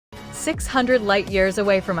600 light-years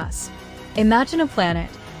away from us. Imagine a planet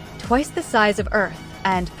twice the size of Earth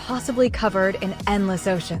and possibly covered in endless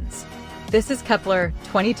oceans. This is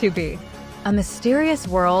Kepler-22b, a mysterious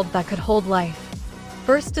world that could hold life.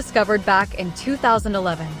 First discovered back in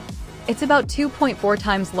 2011, it's about 2.4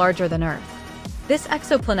 times larger than Earth. This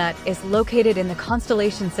exoplanet is located in the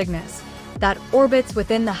constellation Cygnus that orbits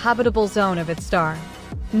within the habitable zone of its star,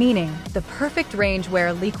 meaning the perfect range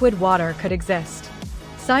where liquid water could exist.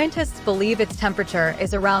 Scientists believe its temperature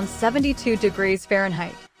is around 72 degrees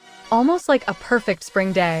Fahrenheit, almost like a perfect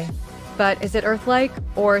spring day. But is it Earth-like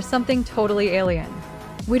or something totally alien?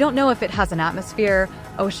 We don't know if it has an atmosphere,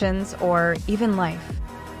 oceans, or even life.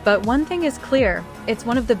 But one thing is clear, it's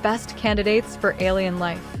one of the best candidates for alien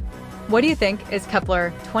life. What do you think? Is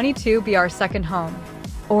Kepler-22b our second home?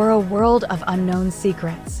 Or a world of unknown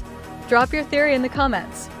secrets? Drop your theory in the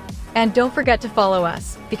comments. And don't forget to follow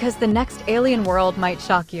us, because the next alien world might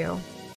shock you.